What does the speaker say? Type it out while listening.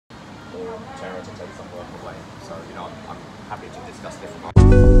Jared to take some work away. So, you know, I'm happy to discuss different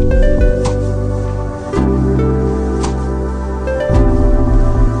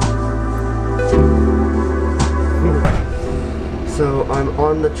So I'm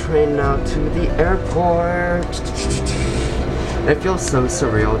on the train now to the airport. It feels so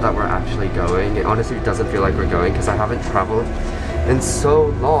surreal that we're actually going. It honestly doesn't feel like we're going because I haven't traveled in so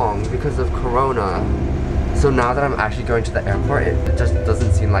long because of Corona. So now that I'm actually going to the airport, it just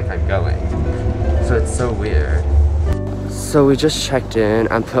doesn't seem like I'm going. So it's so weird. So we just checked in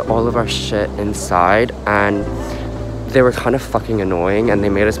and put all of our shit inside, and they were kind of fucking annoying and they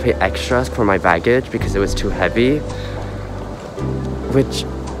made us pay extras for my baggage because it was too heavy, which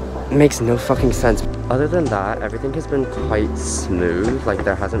makes no fucking sense. Other than that, everything has been quite smooth. Like,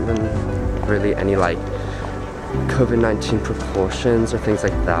 there hasn't been really any like COVID-19 precautions or things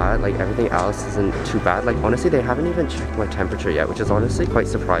like that. Like, everything else isn't too bad. Like, honestly, they haven't even checked my temperature yet, which is honestly quite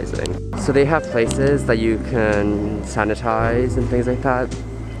surprising. So they have places that you can sanitize and things like that.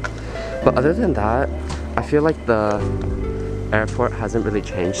 But other than that, I feel like the airport hasn't really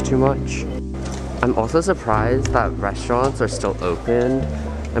changed too much. I'm also surprised that restaurants are still open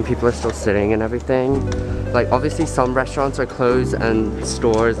and people are still sitting and everything. Like, obviously some restaurants are closed and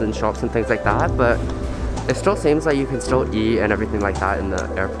stores and shops and things like that, but it still seems like you can still eat and everything like that in the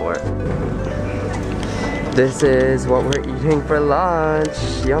airport. This is what we're eating for lunch.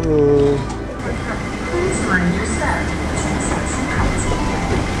 Yummy. Please mind your step.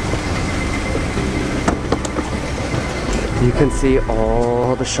 You can see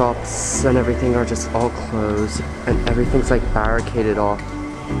all the shops and everything are just all closed and everything's like barricaded off.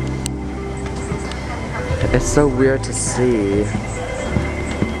 It's so weird to see.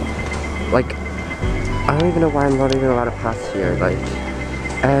 Like, I don't even know why I'm not even allowed to pass here. Like,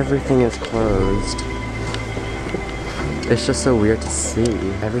 everything is closed. It's just so weird to see.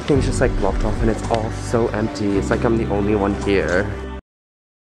 Everything's just like blocked off and it's all so empty. It's like I'm the only one here.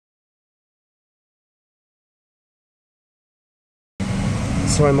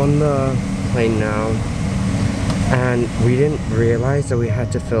 So I'm on the plane now, and we didn't realize that we had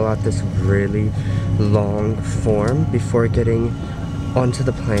to fill out this really long form before getting onto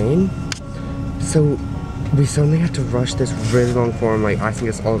the plane. So we suddenly had to rush this really long form, like asking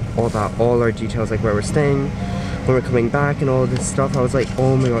us all our details, like where we're staying, when we're coming back, and all this stuff. I was like,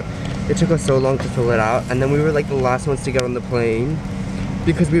 oh my god, it took us so long to fill it out, and then we were like the last ones to get on the plane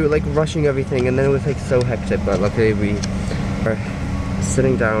because we were like rushing everything, and then it was like so hectic. But luckily we are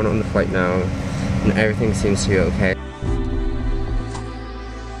sitting down on the flight now and everything seems to be okay.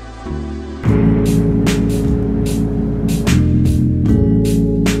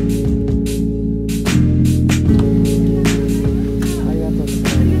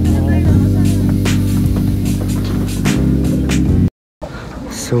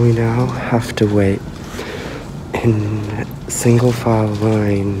 So we now have to wait in single file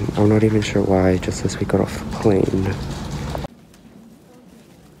line. I'm not even sure why, just as we got off the plane.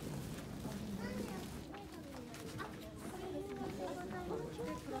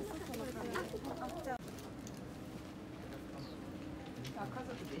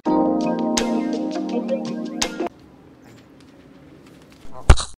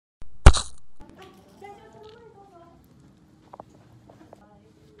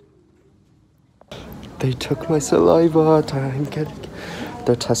 They took my saliva.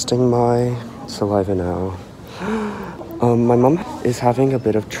 They're testing my saliva now. My mom is having a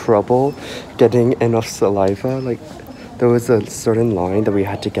bit of trouble getting enough saliva. Like, there was a certain line that we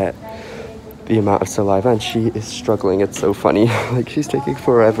had to get the amount of saliva, and she is struggling. It's so funny. Like, she's taking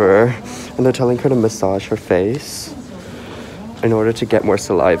forever, and they're telling her to massage her face in order to get more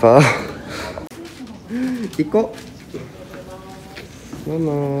saliva. Iko,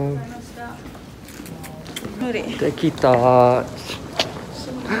 Mama. Tequita.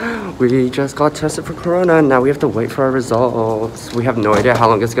 We just got tested for corona and now we have to wait for our results. We have no idea how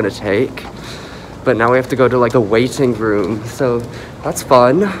long it's gonna take, but now we have to go to like a waiting room, so that's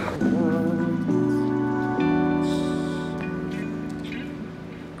fun.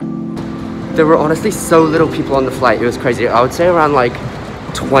 There were honestly so little people on the flight. It was crazy. I would say around like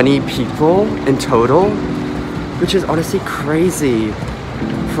 20 people in total, which is honestly crazy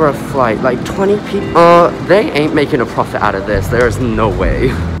for a flight. Like 20 people. They ain't making a profit out of this. There is no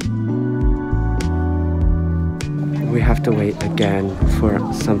way. We have to wait again for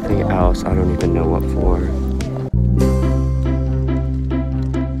something else. I don't even know what for.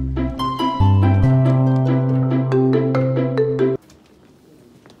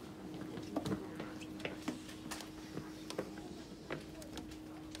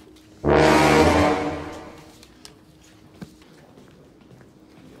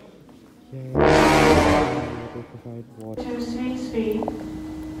 Yay. They provide water. 0233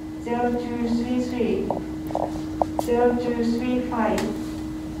 0233 0235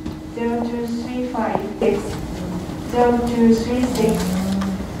 0235 0236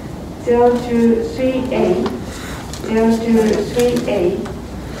 0238 0238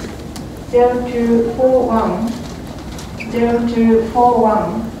 0241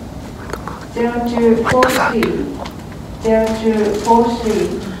 0241 0243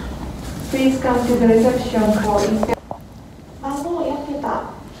 0243 Please come to the reception for inspection. 番号やけ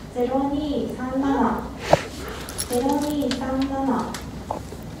た0237 0237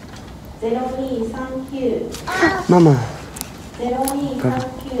 0239 Mama.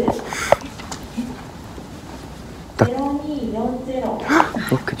 0239 0240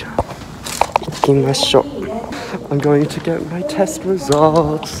 Oh, good job. Ikimashou. I'm going to get my test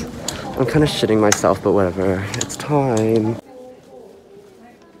results. I'm kind of shitting myself, but whatever. It's time.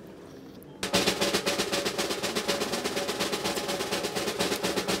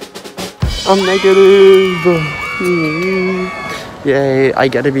 I'm negative. Yay, I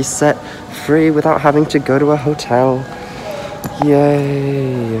get to be set free without having to go to a hotel.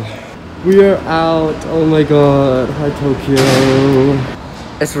 Yay. We are out. Oh my god. Hi, Tokyo.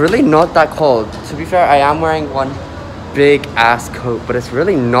 It's really not that cold. To be fair, I am wearing one big ass coat, but it's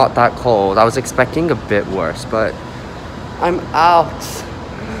really not that cold. I was expecting a bit worse, but I'm out.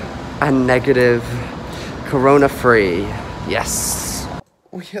 And negative. Corona free. Yes.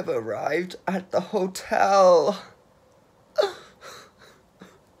 We have arrived at the hotel.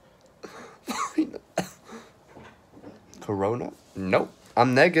 Corona? Nope.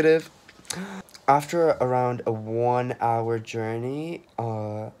 I'm negative. After around a 1 hour journey,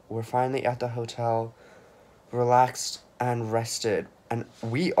 we're finally at the hotel, relaxed and rested, and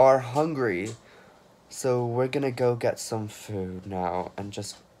we are hungry. So we're gonna go get some food now and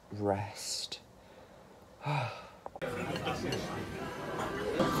just rest.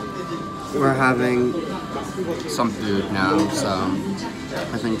 We're having some food now, so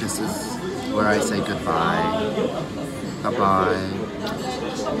I think this is where I say goodbye. Bye-bye.